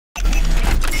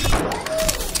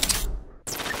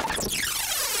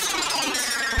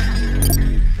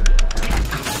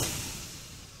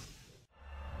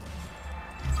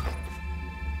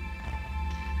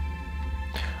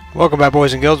Welcome back,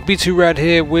 boys and girls. B2 Rad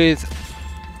here with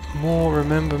more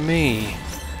Remember Me.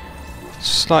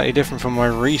 Slightly different from my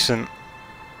recent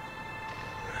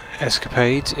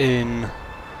escapades in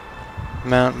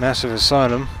Mount Massive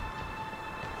Asylum.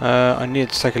 I needed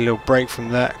to take a little break from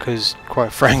that because,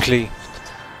 quite frankly,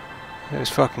 it was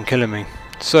fucking killing me.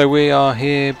 So we are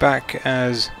here back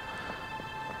as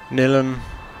Nilan,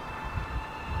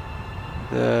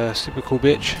 the super cool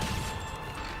bitch.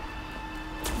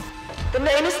 The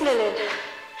name is Nilan.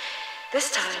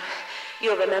 This time,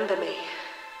 you'll remember me.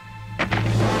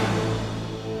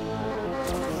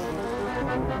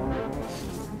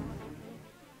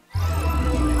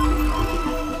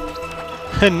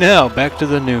 And now, back to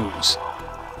the news.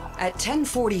 At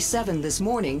 10:47 this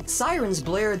morning, sirens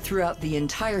blared throughout the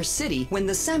entire city when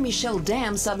the Saint-Michel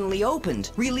Dam suddenly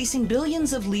opened, releasing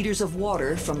billions of liters of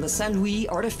water from the Saint-Louis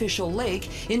artificial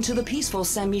lake into the peaceful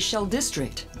Saint-Michel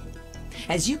district.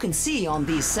 As you can see on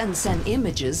these Sen-Sen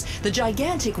images, the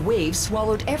gigantic wave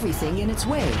swallowed everything in its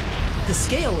way. The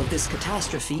scale of this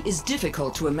catastrophe is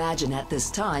difficult to imagine at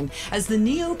this time, as the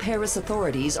Neo-Paris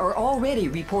authorities are already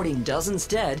reporting dozens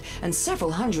dead and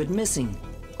several hundred missing.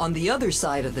 On the other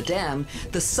side of the dam,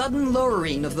 the sudden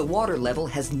lowering of the water level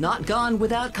has not gone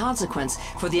without consequence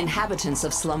for the inhabitants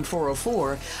of Slum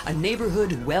 404, a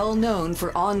neighborhood well known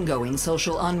for ongoing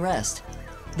social unrest.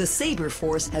 The Sabre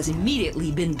Force has immediately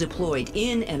been deployed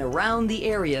in and around the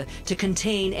area to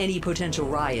contain any potential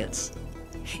riots.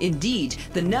 Indeed,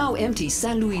 the now empty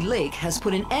Saint-Louis Lake has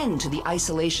put an end to the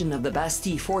isolation of the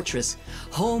Bastille Fortress,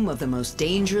 home of the most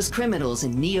dangerous criminals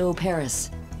in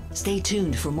Neo-Paris. Stay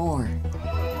tuned for more.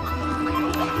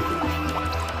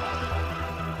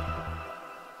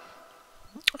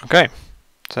 Okay,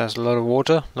 so that's a lot of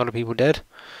water, a lot of people dead.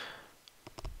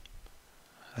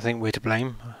 I think we're to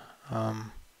blame.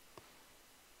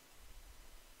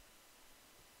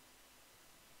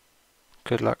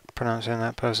 Good luck pronouncing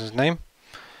that person's name.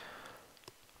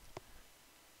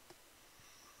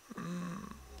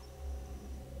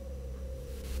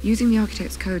 Using the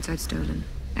architect's codes I'd stolen,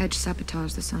 Edge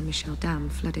sabotaged the Saint-Michel Dam,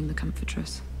 flooding the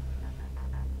Comfortress.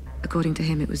 According to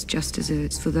him, it was just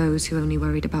desserts for those who only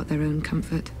worried about their own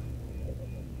comfort.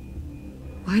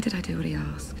 Why did I do what he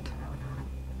asked?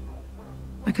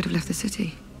 I could have left the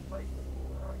city.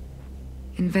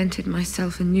 Invented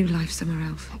myself a new life somewhere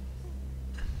else.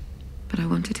 But I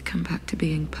wanted to come back to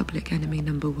being public enemy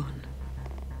number one.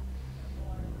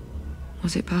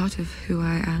 Was it part of who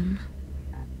I am?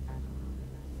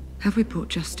 Have we brought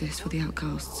justice for the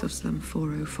outcasts of Slum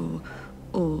 404,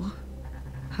 or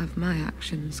have my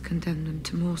actions condemned them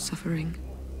to more suffering?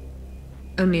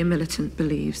 Only a militant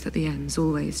believes that the ends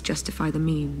always justify the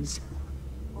means.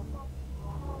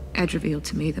 Ed revealed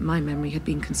to me that my memory had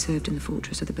been conserved in the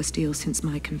fortress of the Bastille since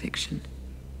my conviction.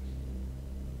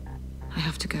 I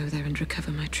have to go there and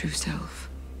recover my true self.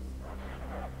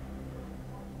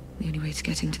 The only way to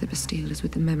get into the Bastille is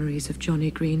with the memories of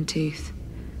Johnny Greenteeth,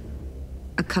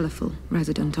 a colourful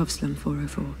resident of Slum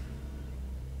 404.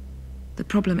 The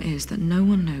problem is that no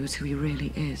one knows who he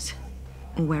really is,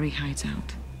 or where he hides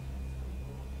out.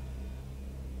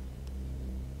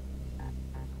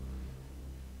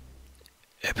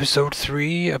 Episode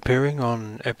 3 appearing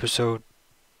on Episode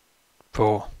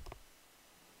 4.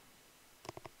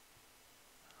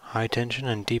 High tension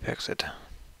and deep exit.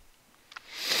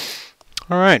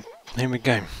 Alright, here we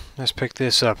go. Let's pick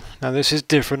this up. Now this is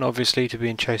different obviously to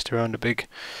being chased around a big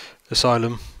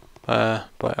asylum by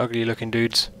ugly looking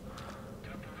dudes.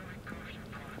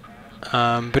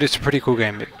 But it's a pretty cool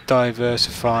game. It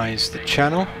diversifies the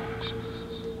channel.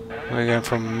 We're going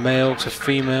from male to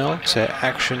female to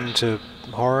action to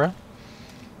horror.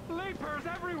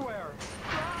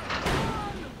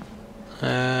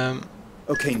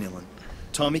 Okay, Nilan.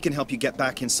 Tommy can help you get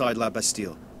back inside La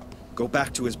Bastille. Go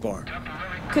back to his bar.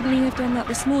 Couldn't he have done that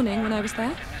this morning when I was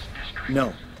there?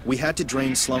 No, we had to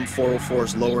drain Slum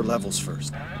 404's lower levels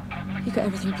first. You got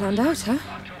everything planned out, huh?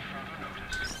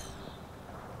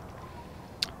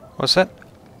 What's that?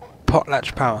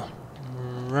 Potlatch power.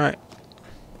 Right.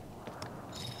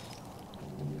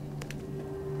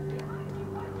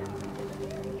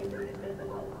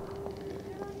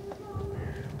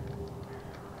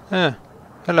 Ah,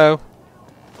 hello.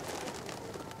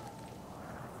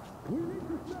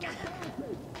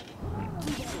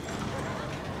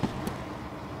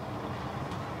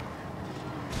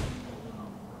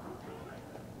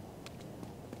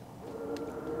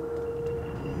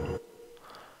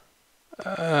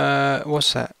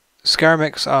 What's that?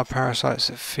 Scaramecks are parasites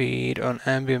that feed on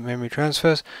ambient memory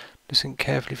transfers. Listen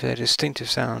carefully for their distinctive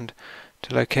sound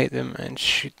to locate them and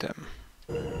shoot them.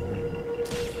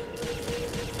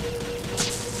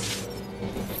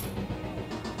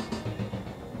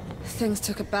 Things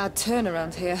took a bad turn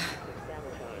around here.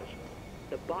 Sabotage.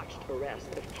 The botched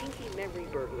arrest of kinky memory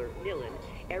burglar Nilin,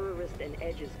 Errorist and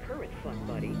Edge's current fuck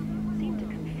buddy, seemed to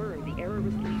confirm the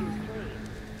Errorist leader's claim.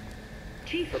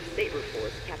 Chief of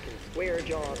Saberforce, Captain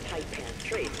Squarejaw Tight Pants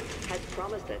Trace, has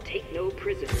promised a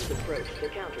take-no-prisoners approach to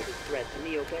counter this threat to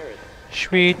Neo-Paris.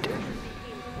 Sweet.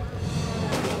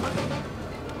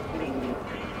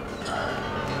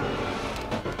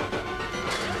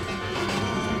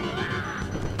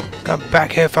 Come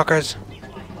back here, fuckers.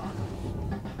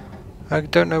 I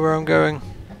don't know where I'm going.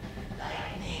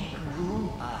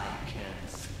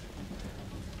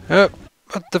 Oh,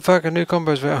 what the fuck? A new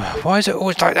combos. Why is it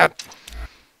always like that?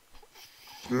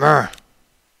 Mer.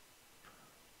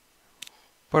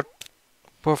 What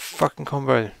fucking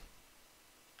combo?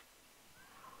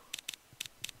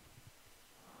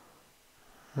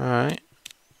 Alright.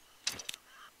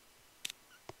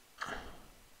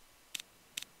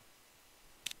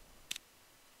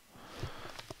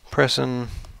 Press and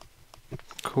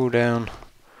cool down.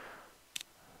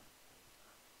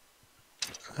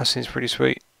 That seems pretty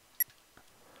sweet.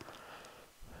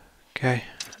 Okay.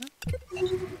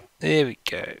 There we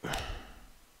go.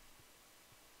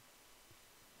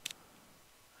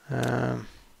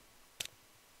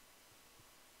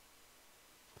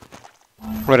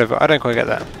 Whatever, I don't quite get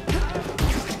that.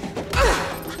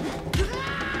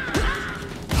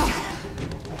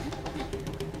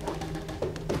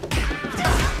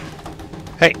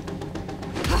 Hey!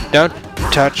 Don't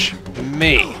touch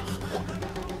me!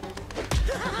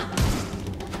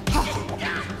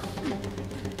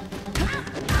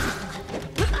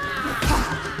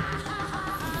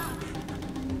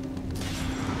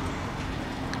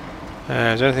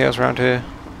 Is there anything else around here?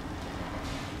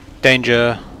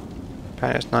 Danger!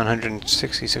 Planet's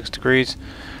 966 degrees.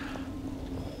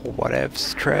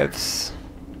 Whatevs, trevs.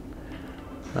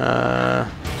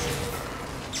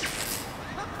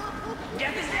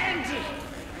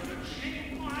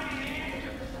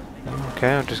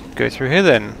 Okay, I'll just go through here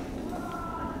then.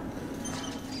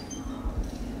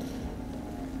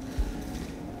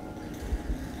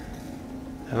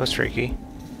 That was tricky.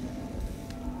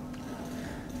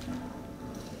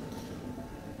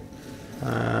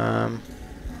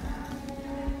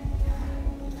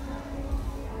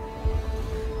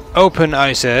 Open,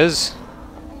 I says.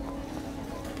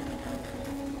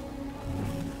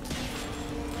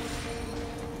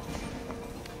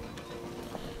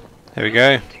 There we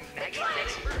go.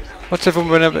 What's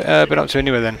everyone been up to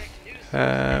anyway then?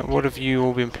 What have you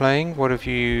all been playing? What are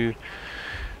you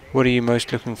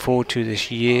most looking forward to this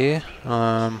year?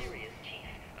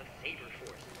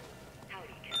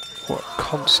 What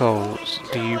consoles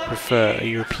do you prefer? Are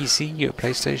you a PC? You a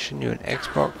PlayStation? You an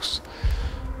Xbox?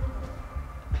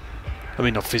 I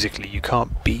mean, not physically. You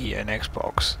can't be an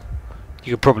Xbox.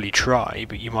 You could probably try,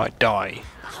 but you might die.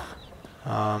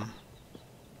 I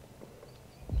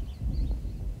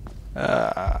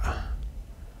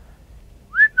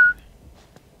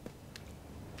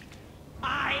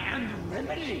am the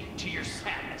remedy to your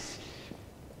sadness.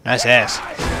 Nice ass.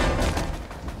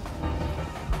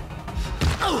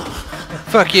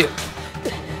 Fuck you.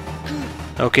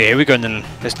 Okay, here we go then.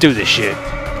 Let's do this shit.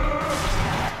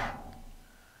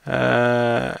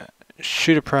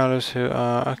 Shooter prowlers who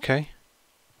are okay.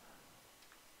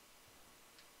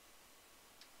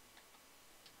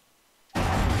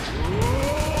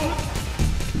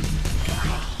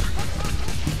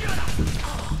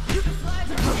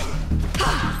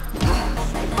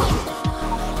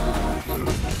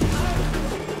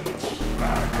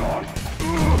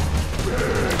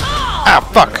 Ah,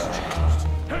 fuck!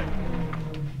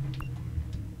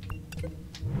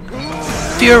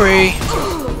 Fury!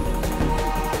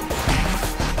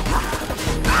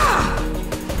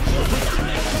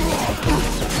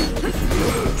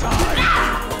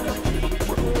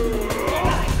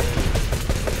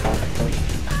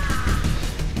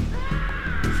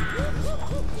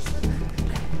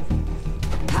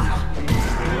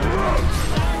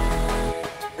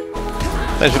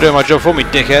 Thanks for doing my job for me,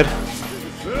 dickhead.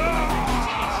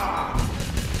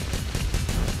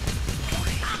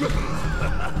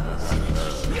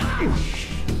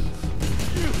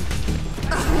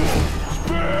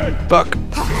 Fuck.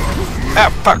 Ah,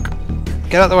 fuck.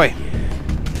 Get out of the way.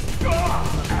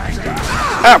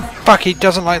 Ah, fuck, he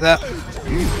doesn't like that.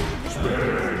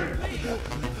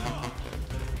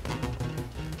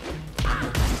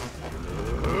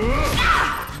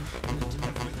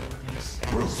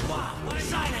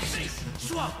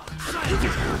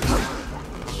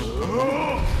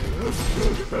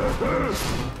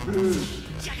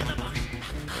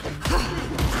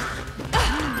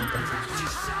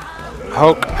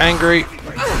 Hulk, angry.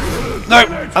 No!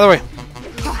 Other way!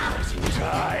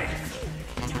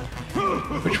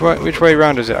 Which way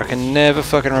round is it? I can never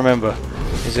fucking remember.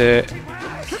 Is it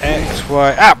X,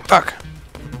 Y... Ah! Fuck!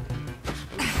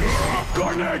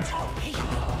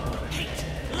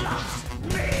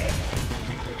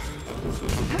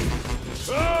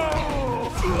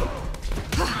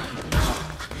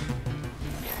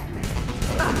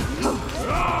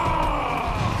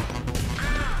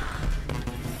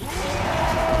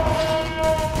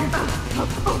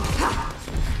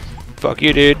 Fuck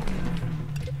you, dude.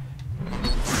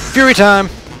 Fury time!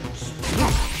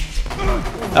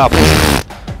 Oh,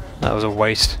 pfft. That was a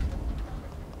waste.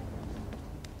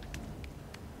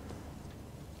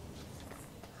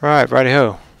 Right,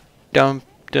 righty-ho. Dump,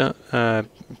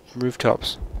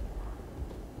 rooftops.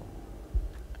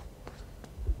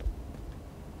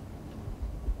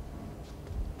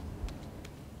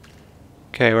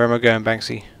 Okay, where am I going,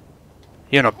 Banksy?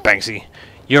 You're not Banksy.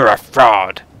 You're a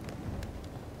fraud.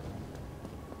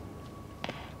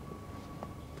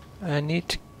 I need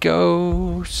to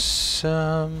go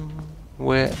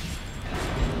somewhere.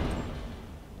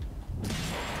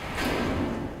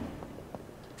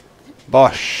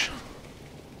 Bosh.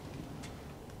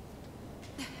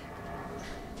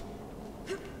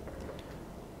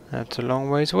 That's a long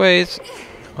ways away.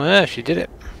 Well, she did it.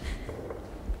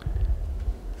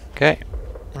 Okay.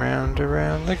 Round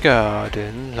around the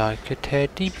garden like a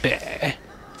teddy bear.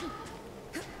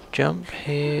 Jump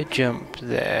here, jump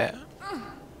there.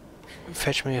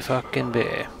 Fetch me a fucking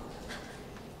beer.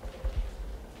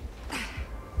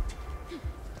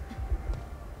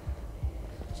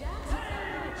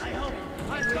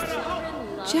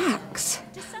 Jax.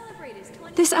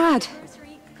 This ad.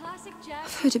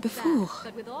 I've heard it before.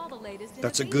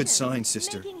 That's a good sign,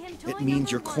 sister. It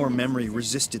means your core memory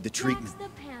resisted the treatment. The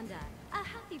Panda, a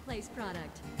happy place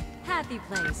product. Happy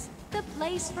Place, the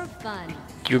place for fun.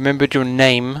 You remembered your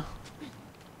name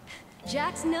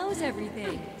Jax knows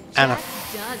everything. and a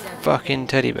Jax does everything. fucking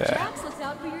teddy bear. Jax looks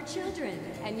out for your children,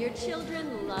 and your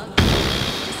children love him.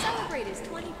 To celebrate his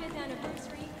 25th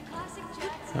anniversary, classic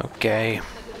Jax. Okay.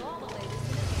 With all the latest.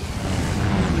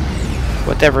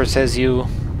 Whatever says you.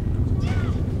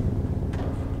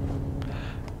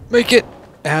 Make it!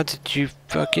 How did you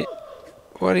fuck it?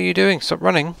 What are you doing? Stop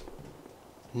running.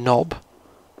 Knob.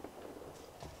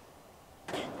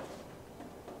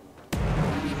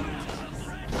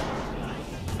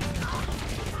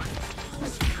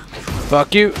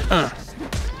 Fuck you.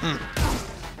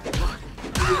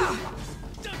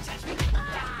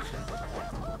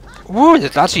 Woo,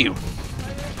 that's you.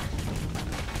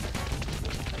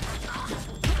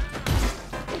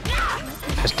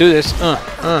 Let's do this.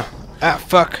 Ah,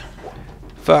 fuck.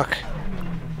 Fuck.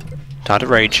 Time to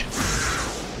rage.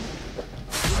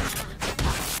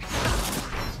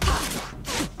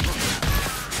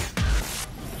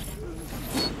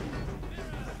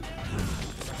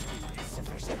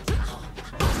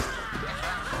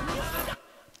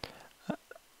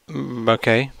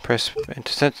 Okay, press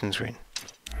into sentence screen.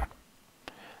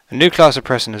 A new class of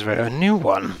present is ready. A new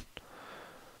one.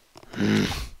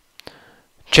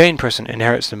 Chain present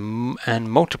inherits and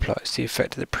multiplies the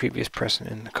effect of the previous present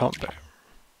in the combo.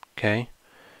 Okay.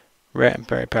 Rare and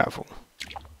very powerful.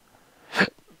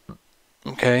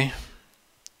 Okay.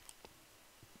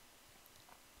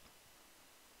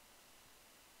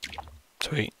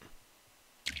 Sweet.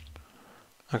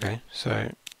 Okay,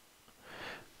 so...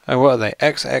 Oh, what are they?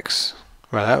 X, X.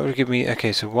 Right, that would give me...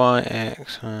 Okay, so Y,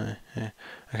 X, Y... Yeah.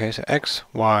 Okay, so X,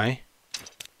 Y...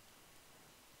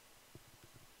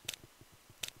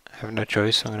 I have no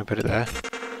choice, I'm going to put it there.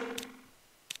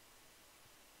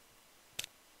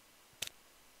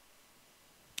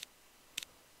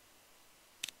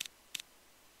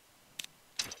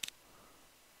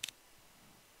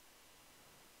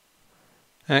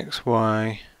 X,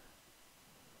 Y...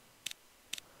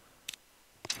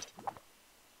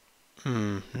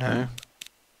 no.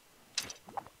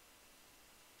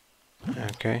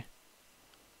 Okay.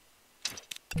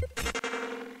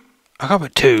 I can't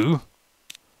put 2.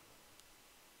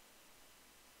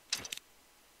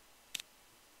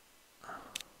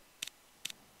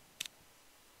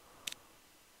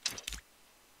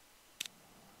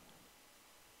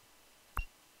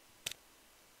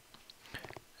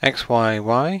 X, Y,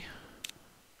 Y.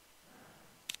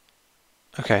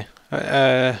 Okay.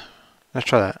 Let's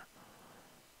try that.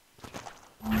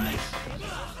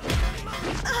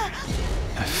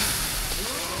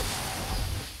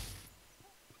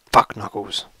 Fuck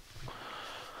Knuckles.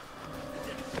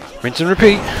 Rinse and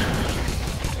repeat.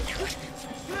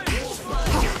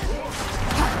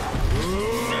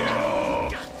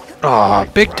 Ah,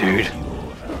 big dude.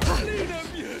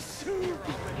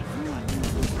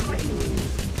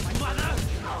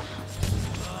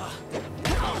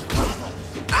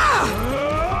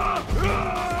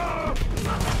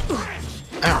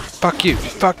 Fuck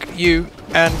you,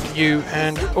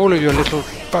 and all of your little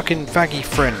fucking faggy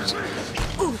friends.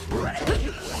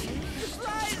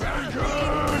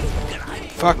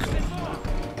 Fuck.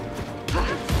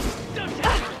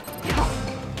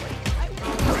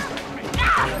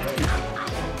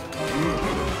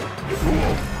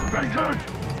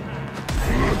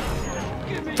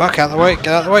 Fuck, out of the way, get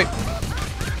out of the way.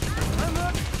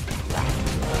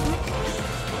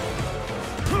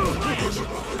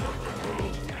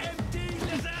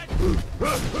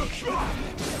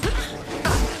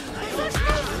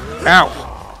 Ow!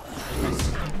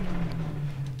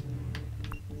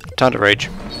 Time to rage.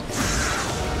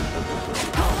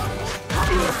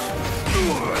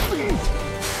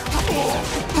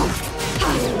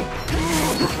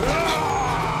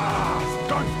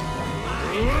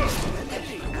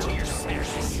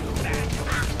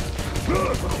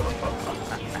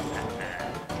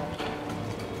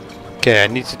 Okay, I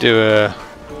need to do a...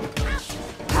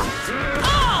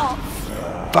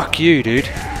 Fuck you, dude.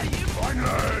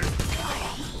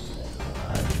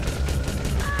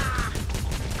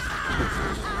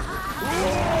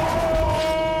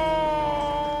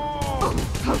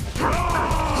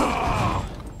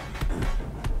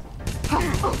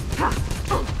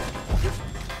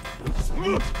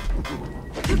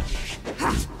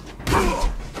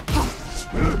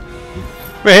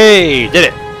 Hey, did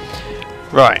it!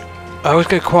 Right. I always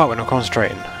go quiet when I'm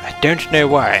concentrating. I don't know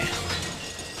why.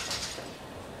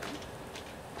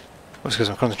 Well, it's because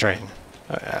I'm concentrating.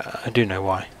 I do know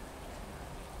why.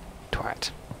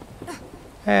 Twat.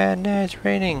 And now it's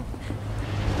raining.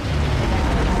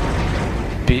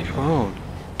 Oh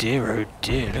dear,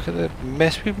 look at the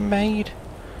mess we've made.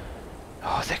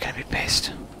 Oh, they're gonna be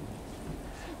pissed.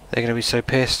 They're gonna be so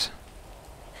pissed.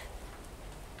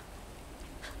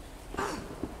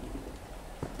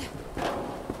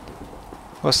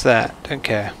 What's that? Don't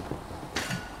care.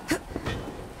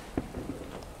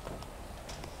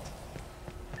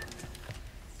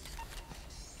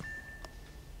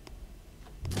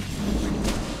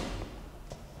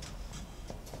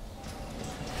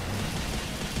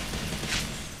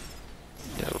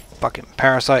 Little fucking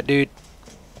parasite, dude.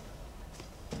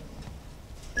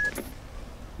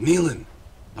 Nealon,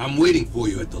 I'm waiting for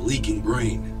you at the Leaking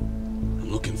Brain.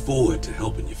 I'm looking forward to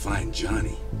helping you find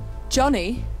Johnny.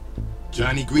 Johnny?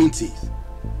 Johnny Greenteeth,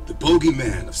 the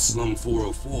bogeyman of Slum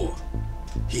 404.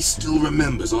 He still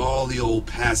remembers all the old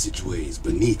passageways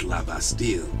beneath La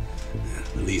Bastille.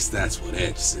 At least that's what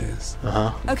Edge says.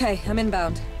 Okay, I'm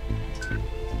inbound.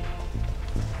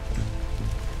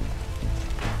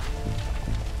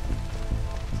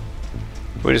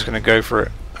 We're just gonna go for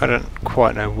it. I don't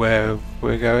quite know where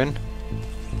we're going.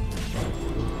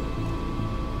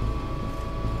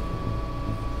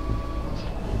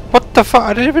 What the fuck?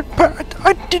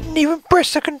 I didn't even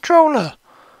press the controller.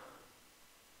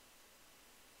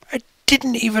 I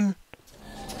didn't even.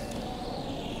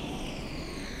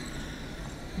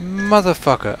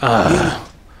 Motherfucker.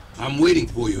 I'm waiting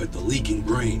for you at the Leaking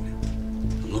Brain.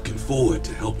 I'm looking forward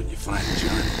to helping you find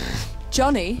Johnny.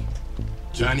 Johnny?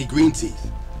 Johnny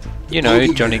Greenteeth. You know,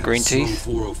 Johnny Greenteeth.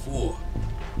 404.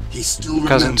 He still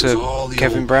Cousin remembers to all the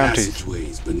Kevin old Browntooth.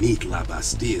 passageways beneath La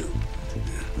Bastille.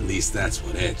 At least that's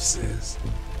what Edge says.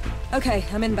 Okay,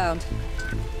 I'm inbound.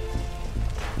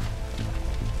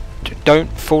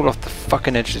 Don't fall off the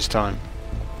fucking edge this time.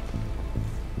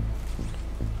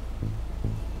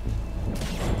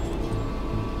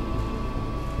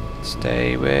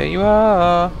 Stay where you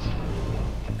are.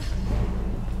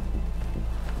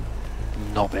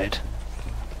 Knobhead.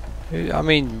 I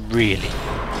mean, really.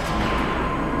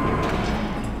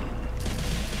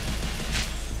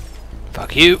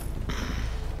 Fuck you.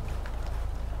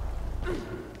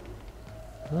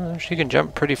 She can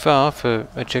jump pretty far for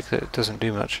a chick that doesn't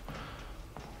do much.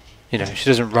 You know, she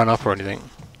doesn't run up or anything.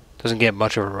 Doesn't get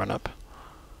much of a run up.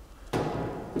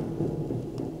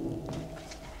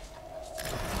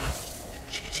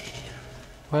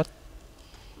 What?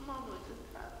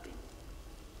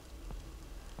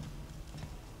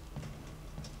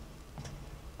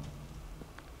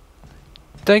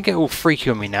 Don't get all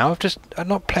freaky on me now. I'm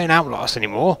not playing Outlast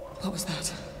anymore. What was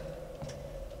that?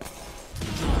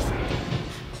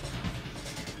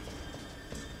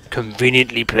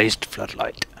 Conveniently placed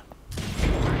floodlight.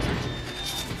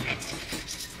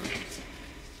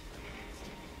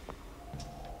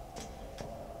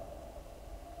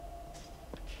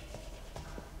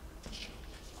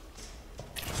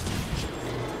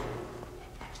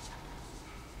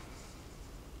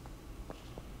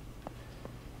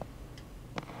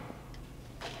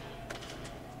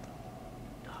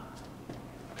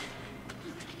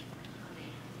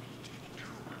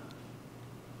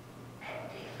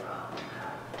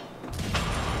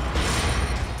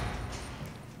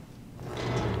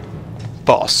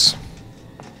 Boss.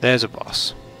 There's a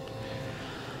boss.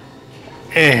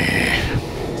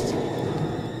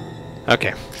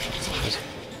 Okay. Let's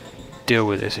deal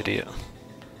with this idiot.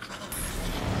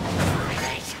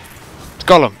 It's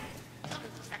Gollum.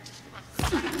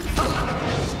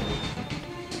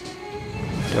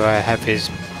 Do I have his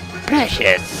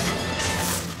precious?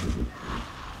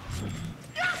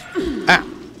 Ah.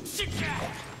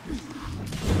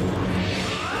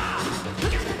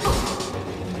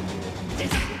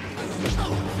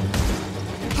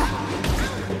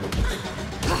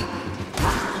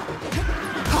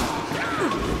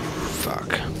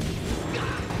 Fuck.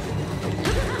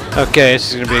 Okay, this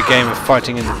is going to be a game of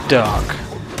fighting in the dark.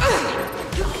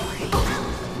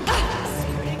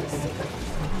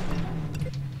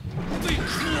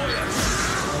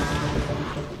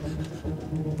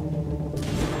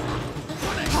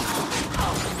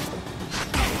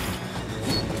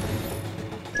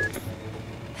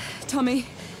 Tommy,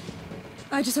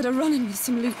 I just had a run-in with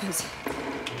some loopers.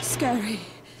 Scary.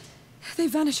 They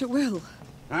vanish at will.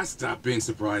 I stopped being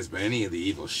surprised by any of the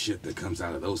evil shit that comes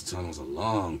out of those tunnels a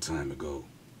long time ago.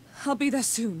 I'll be there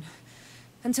soon.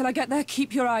 Until I get there,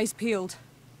 keep your eyes peeled.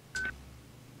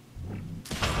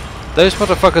 Those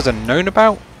motherfuckers are known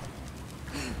about?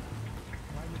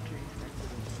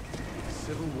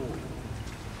 Civil war.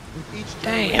 With each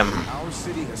Damn. Our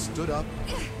city has stood up,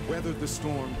 weathered the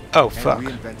storm, Oh, and fuck.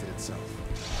 reinvented itself.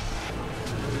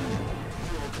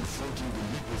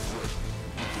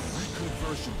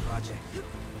 Reconversion project.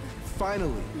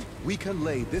 Finally, we can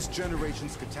lay this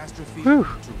generation's catastrophe Whew.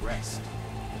 to rest.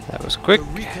 That was quick.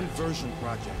 The Reconversion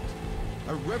project.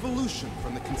 A revolution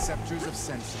from the conceptors of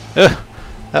sense. Ugh,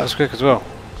 that was quick as well.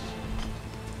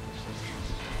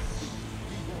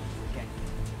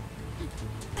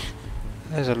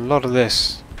 There's a lot of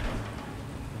this.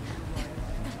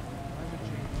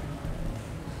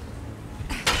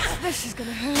 This is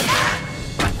gonna hurt.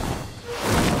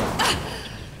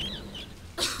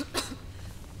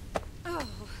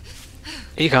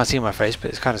 You can't see my face, but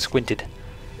it's kind of squinted.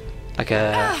 Like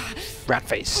a rat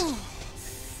face.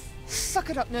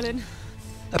 Suck it up, Nilin.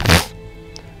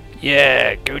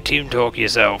 Yeah, go team talk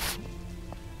yourself.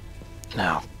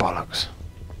 Oh, bollocks.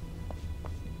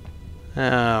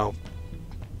 Oh.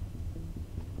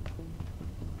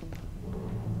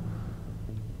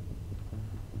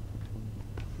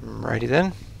 Righty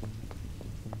then.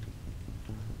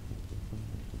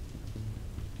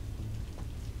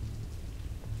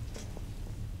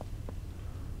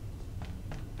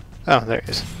 Oh, there it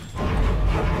is.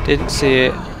 Didn't see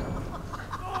it.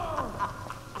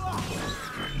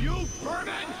 You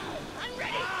vermin! I'm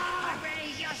ready! I'm ready,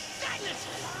 your sadness!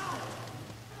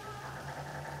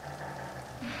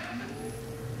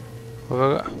 What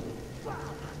have I got?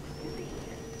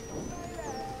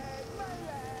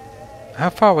 How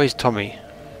far away is Tommy?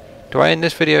 Do I end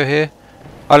this video here?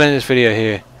 I'll end this video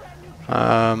here.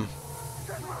 Yeah,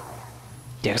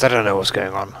 because I don't know what's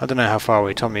going on. I don't know how far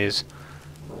away Tommy is.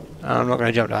 I'm not going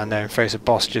to jump down there and face a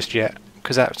boss just yet,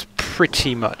 because that's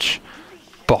pretty much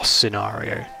boss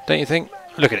scenario, don't you think?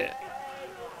 Look at it.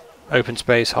 Open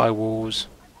space, high walls.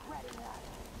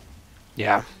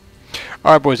 Yeah.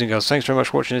 Alright, boys and girls, thanks very much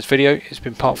for watching this video. It's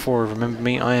been part 4 of Remember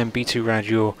Me. I am B2 Rad,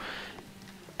 your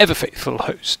ever faithful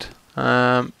host.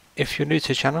 If you're new to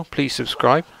the channel, please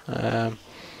subscribe.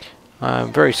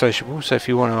 I'm very sociable, so if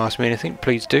you want to ask me anything,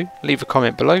 please do. Leave a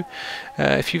comment below.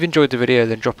 If you've enjoyed the video,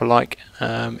 then drop a like.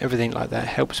 Everything like that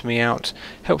helps me out,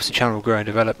 helps the channel grow and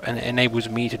develop, and it enables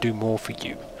me to do more for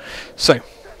you. So,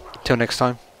 till next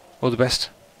time, all the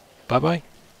best. Bye bye.